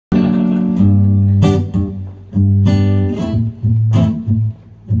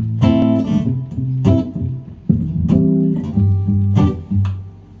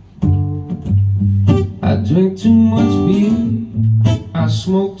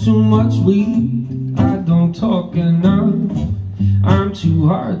smoke too much weed, I don't talk enough, I'm too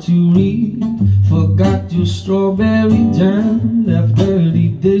hard to read. Forgot your strawberry jam, left dirty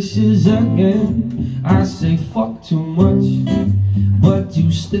dishes again. I say fuck too much, but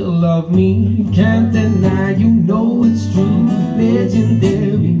you still love me. Can't deny, you know it's true.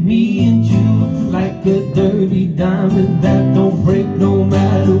 Legendary, me and you, like a dirty diamond that don't break no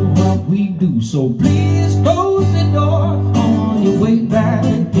matter what we do. So please close the door on your way back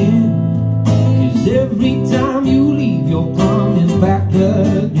in, 'cause every time you leave you're coming back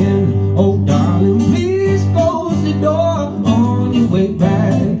again. Oh darling, please close the door on your way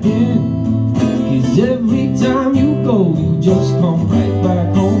back in, 'cause every time you go you just come right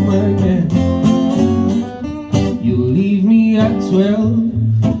back home again. You leave me at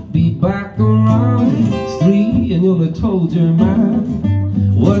 12, be back around 3, and you'll have told your man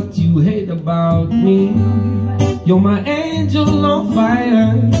what you hate about me. You're my angel on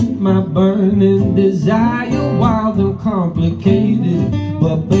fire, my burning desire, wild and complicated,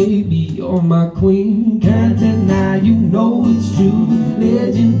 but baby you're my queen. Can't deny, you know it's true.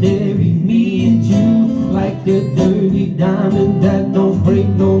 Legendary, me and you, like a dirty diamond that don't break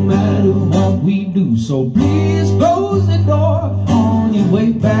no matter what we do. So please close the door on your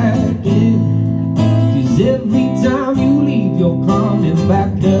way back in, 'cause every time you leave you're coming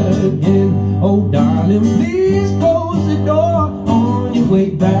back again. Oh darling, please close the door on your way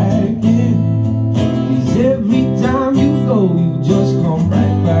back in, 'cause every time you go you just come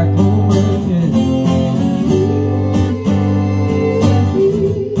right back home again.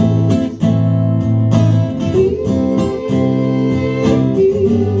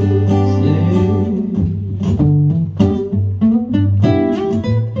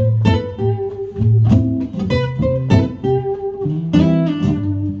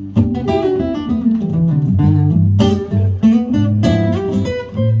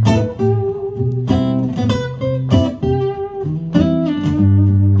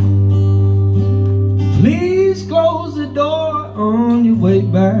 Please close the door on your way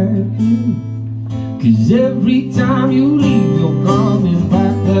back in, 'cause every time you leave you're coming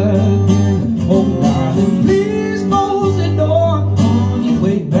back again. Oh darling, please close the door on your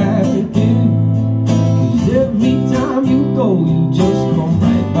way back in, 'cause every time you go you just come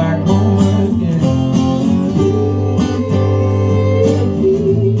right back home again.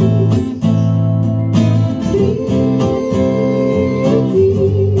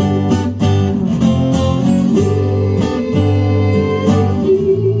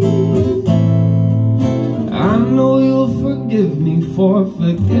 I know you'll forgive me for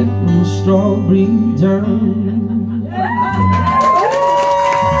forgetting strawberry jam.